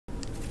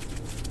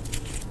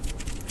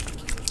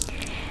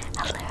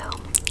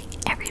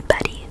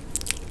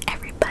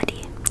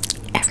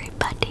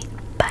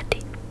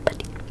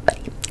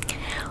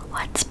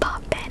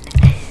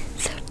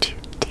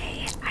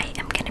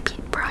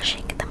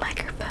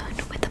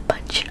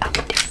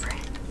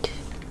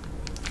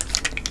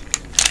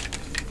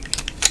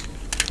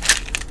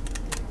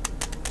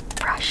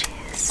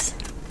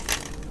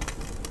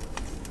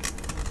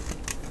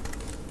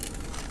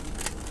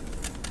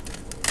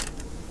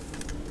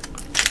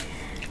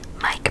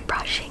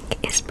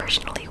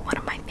personally one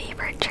of my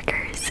favorite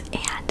triggers,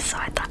 and so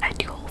I thought I'd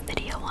do a whole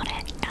video on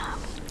it.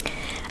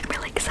 I'm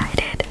really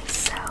excited,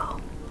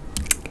 so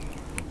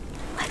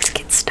let's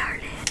get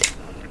started.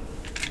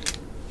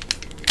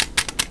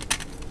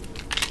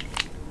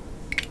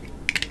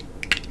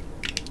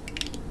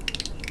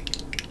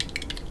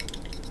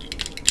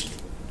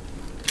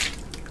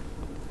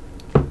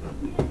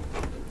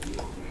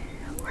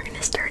 We're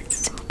gonna start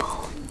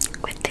simple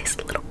with this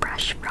little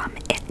brush from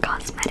It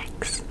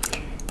Cosmetics.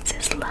 It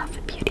says Love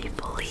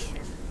Beautifully.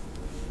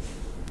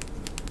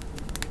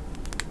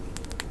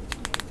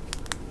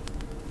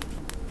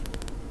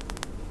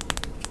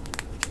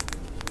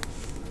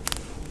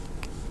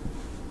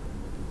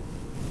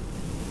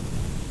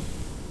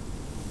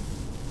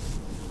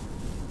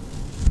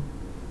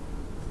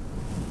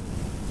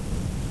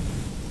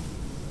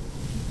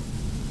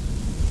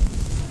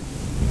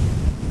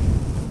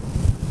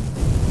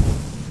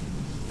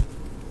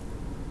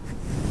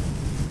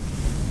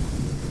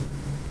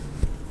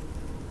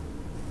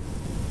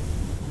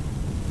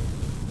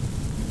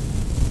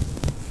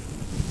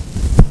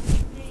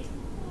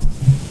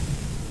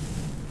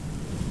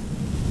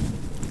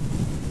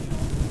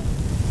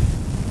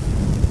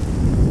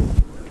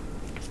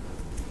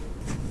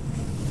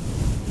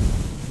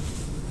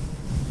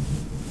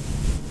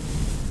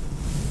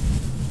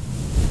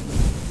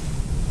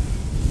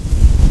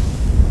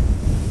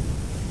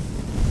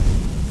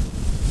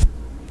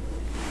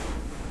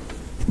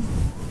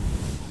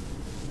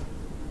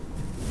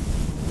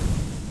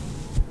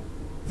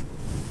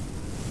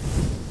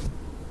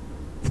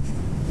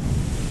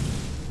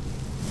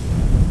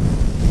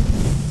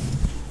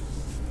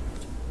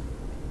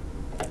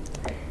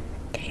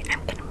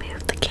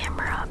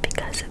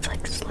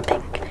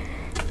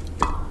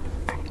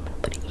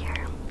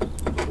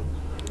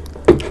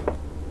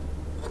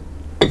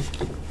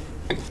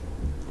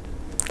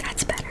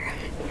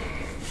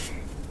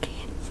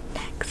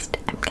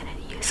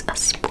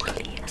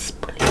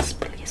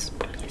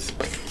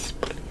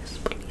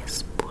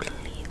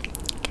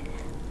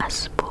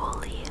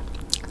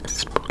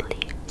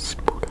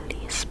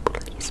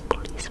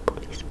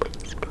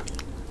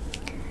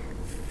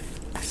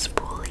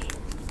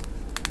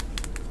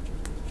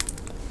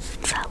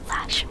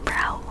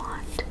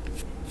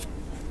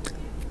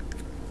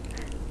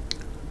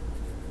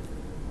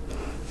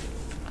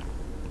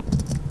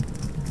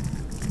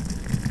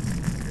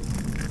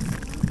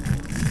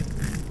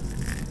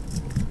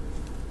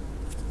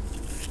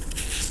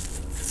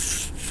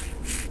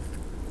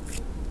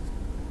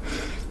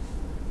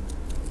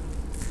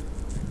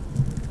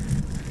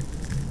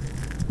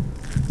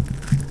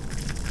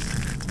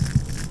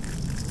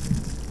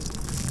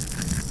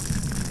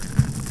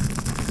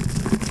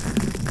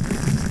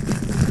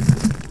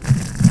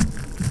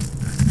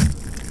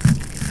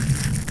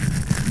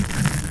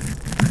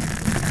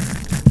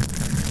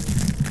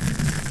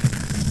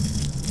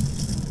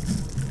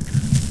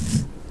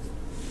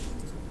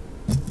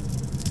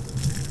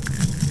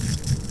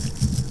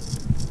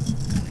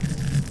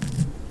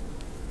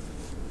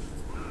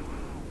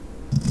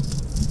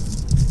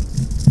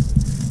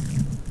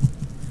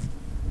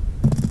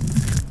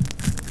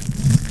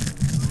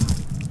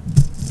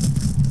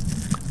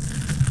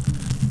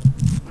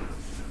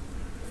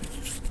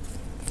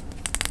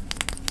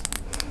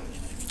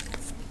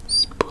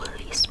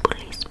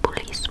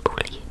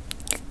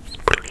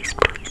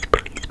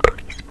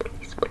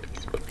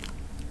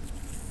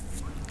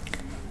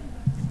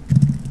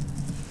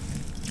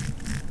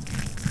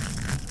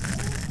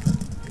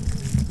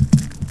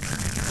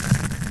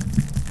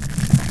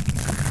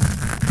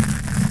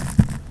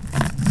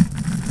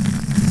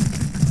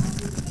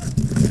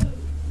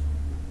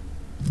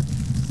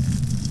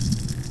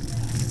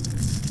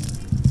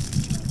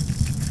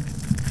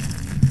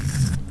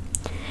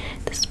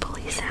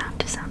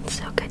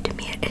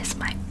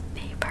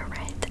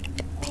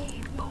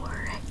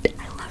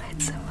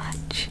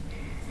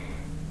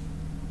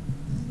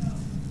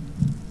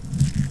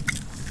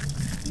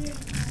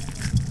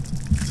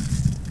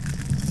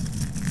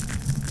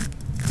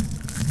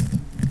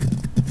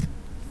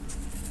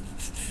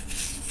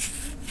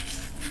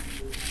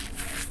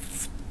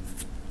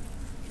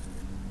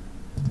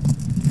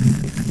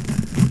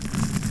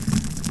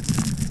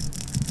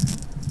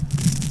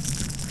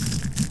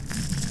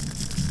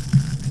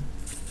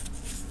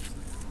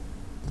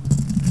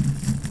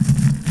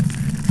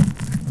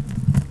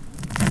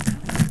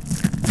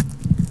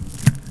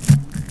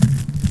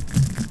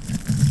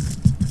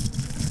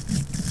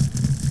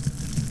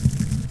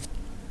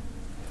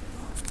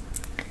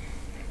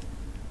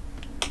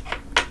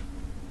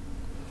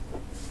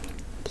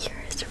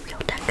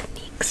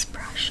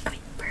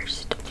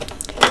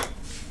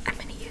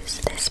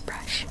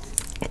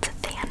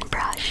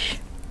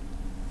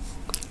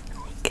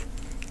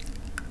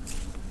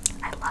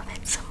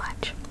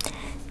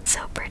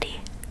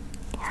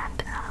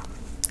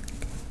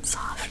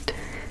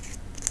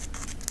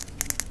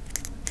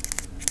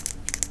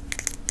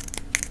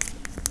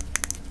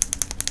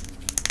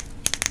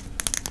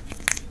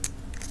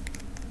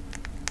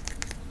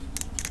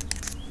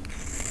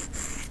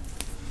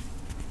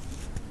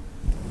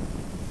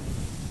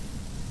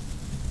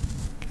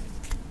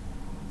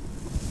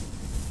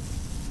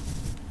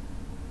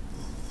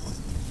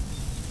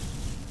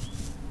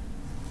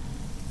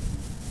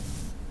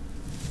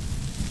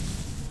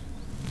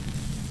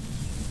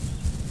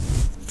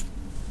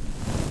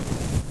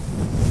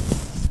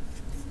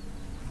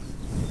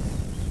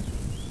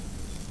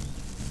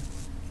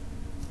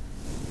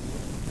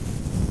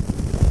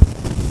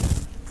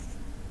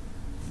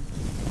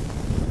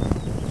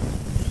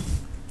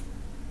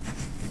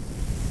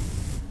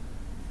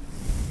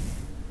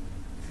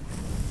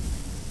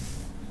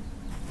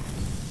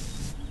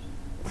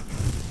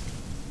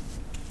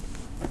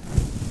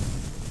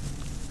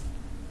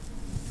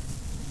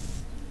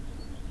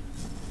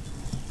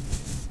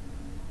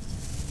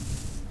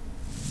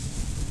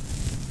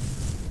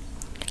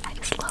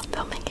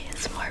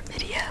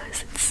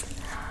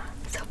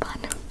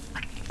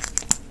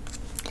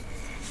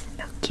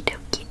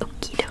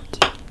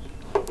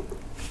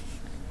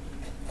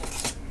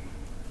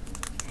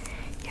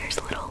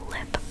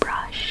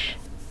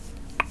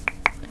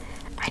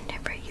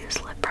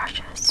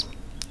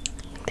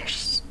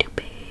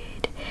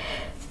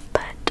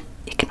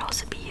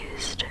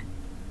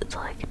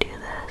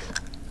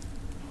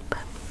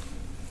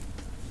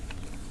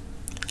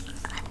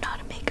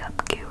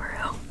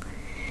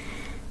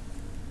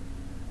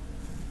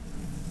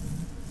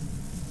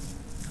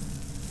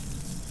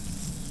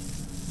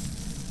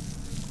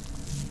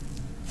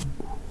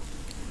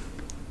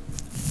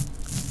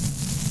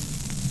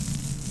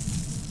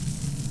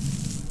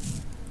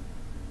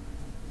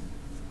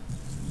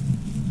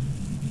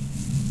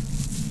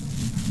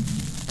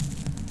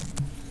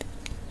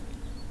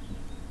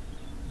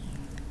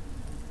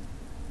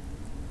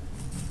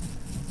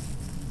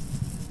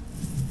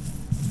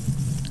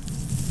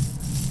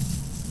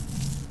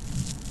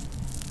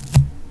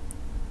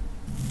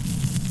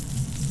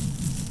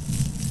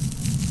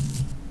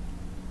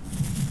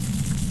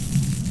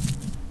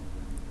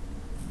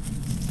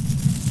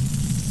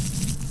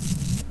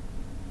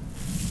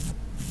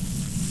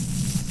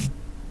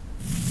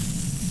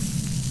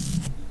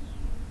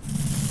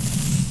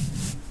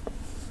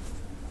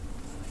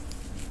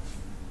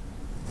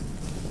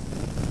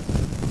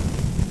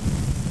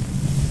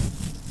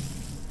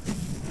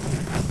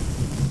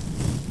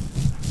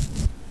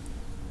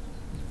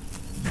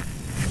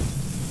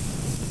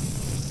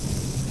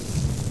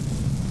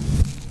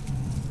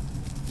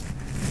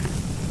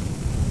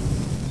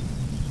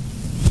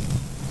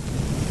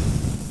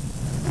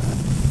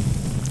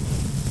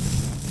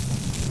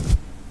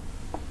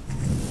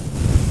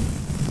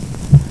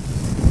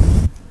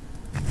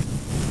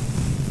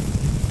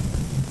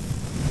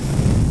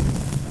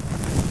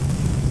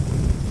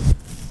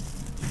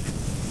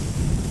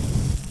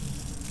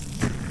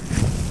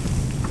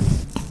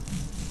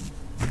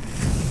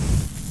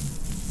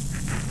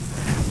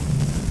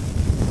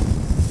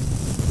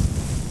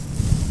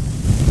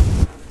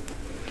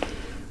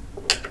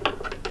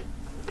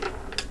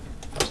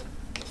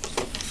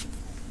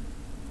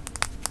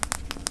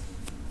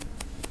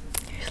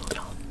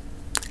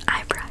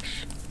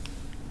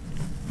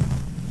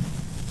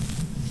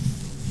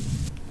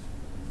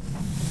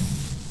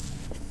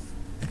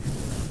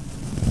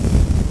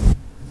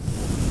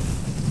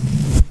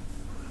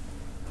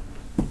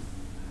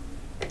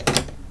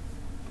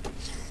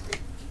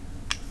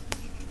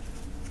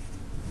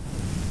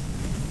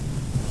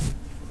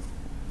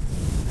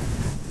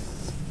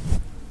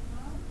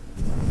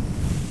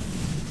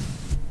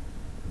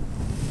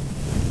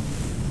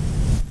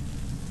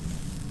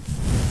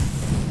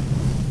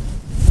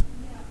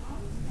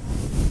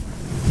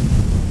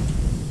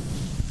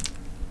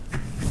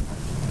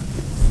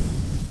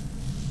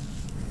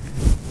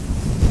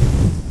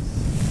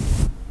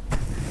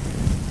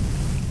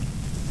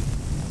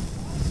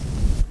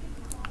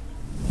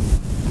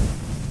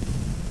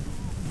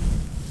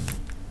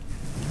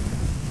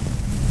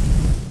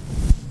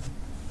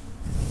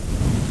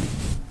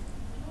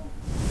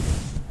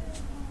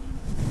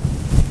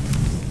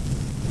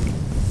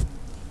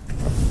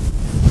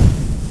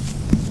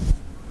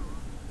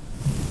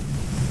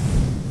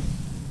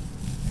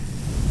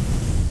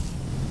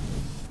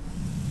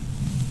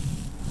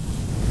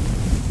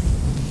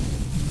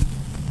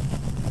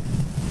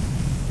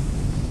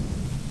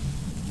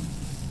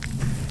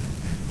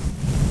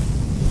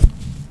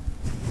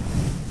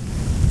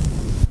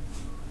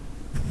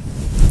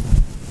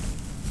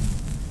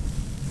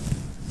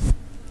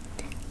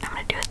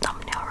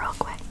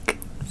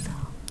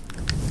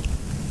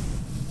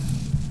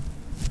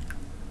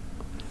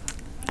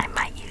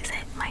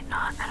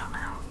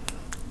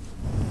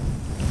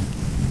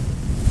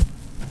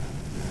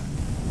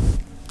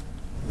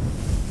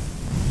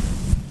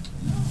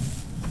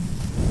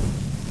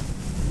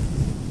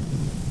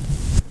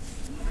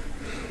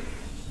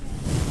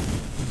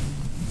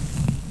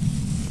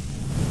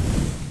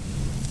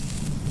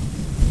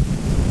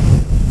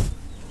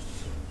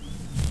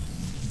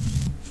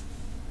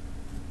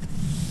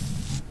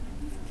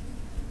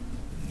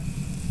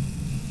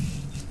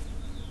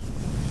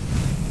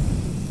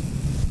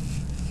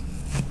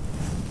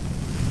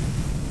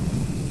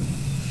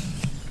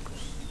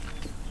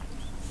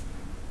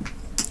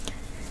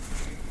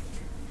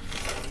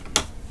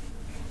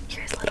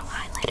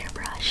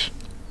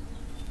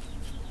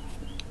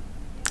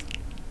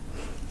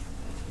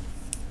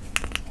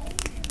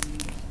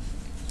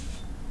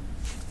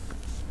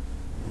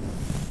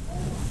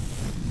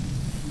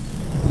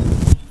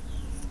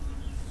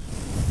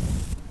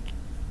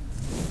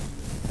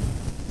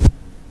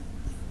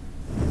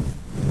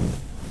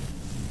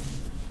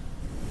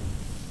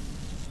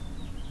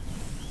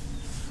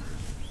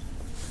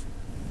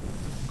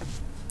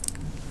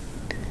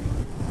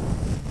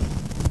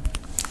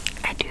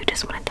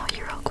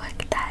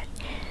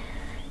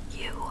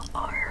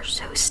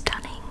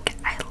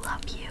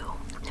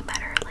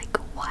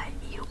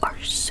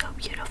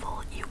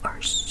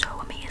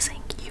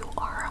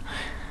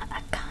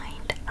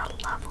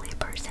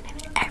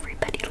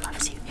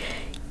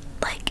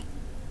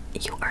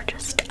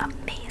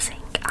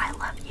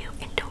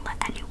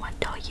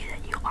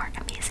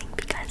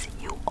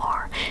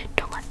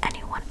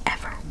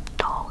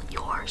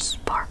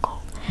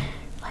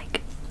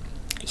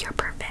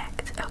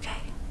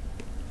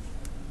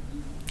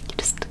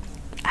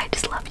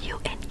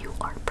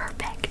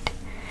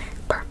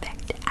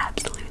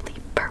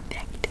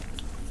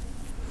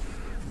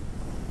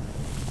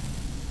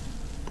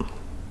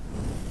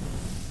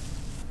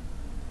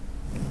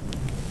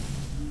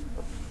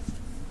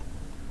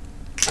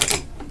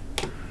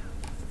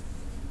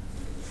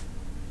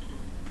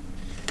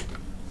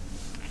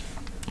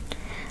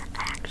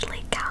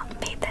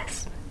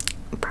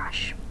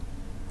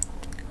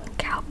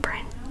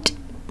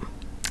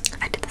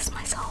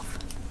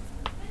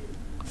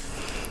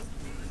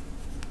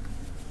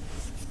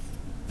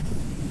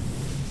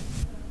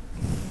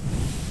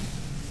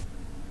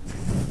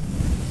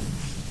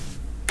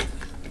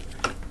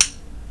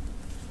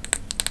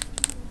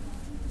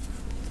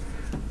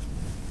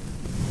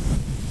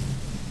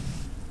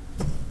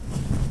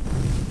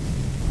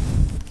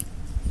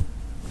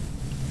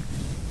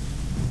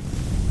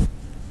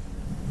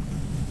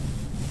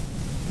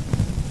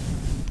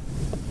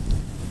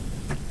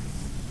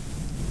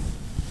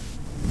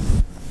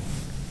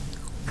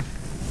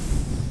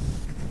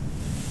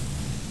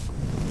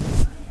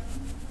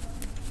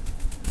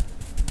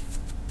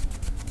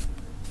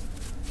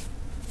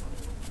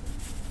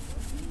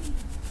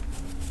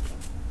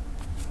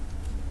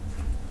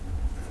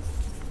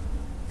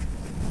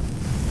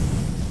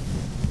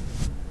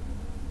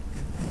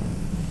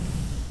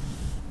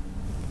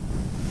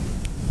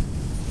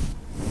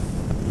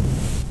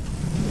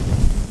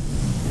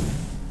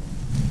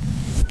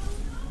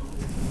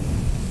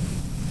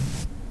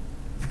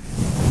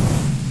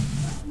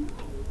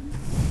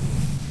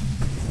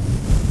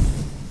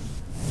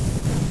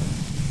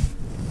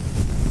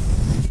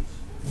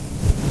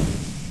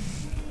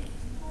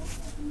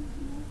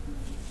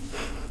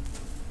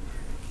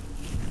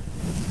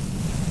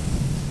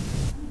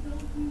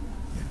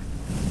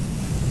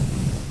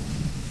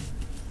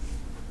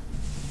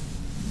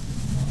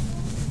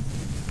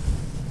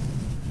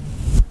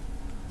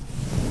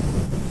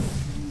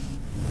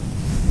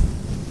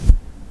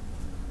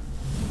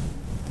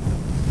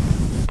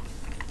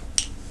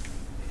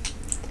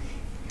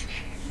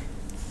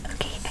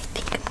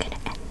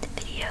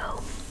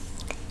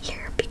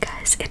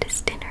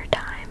 dinner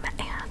time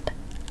and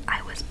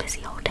I was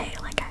busy all day.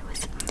 Like, I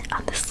was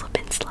on the slip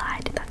and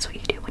slide. That's what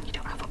you do when you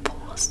don't have a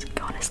pool, is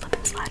go on a slip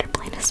and slide or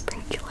play in a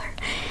sprinkler.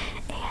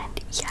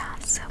 And yeah,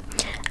 so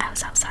I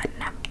was outside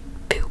and I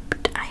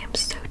pooped. I am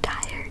so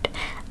tired.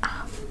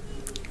 I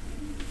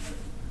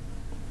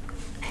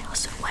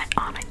also went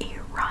on a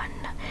run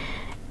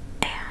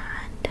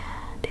and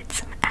did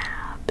some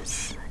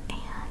abs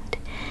and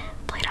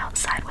played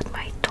outside with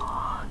my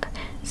dog.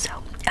 So,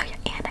 oh yeah,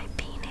 and I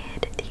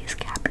painted these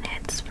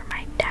cabinets for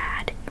my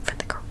dad for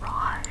the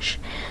garage.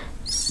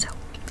 So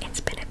it's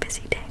been a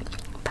busy day,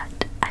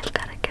 but I've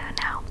gotta go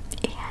now.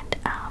 And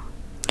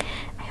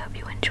I hope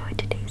you enjoyed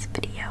today's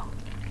video.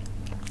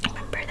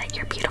 Remember that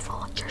you're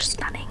beautiful, you're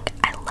stunning,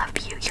 I love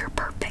you, you're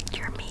perfect,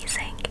 you're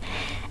amazing,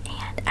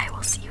 and I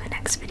will see you in the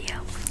next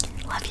video.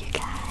 Love you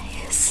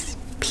guys.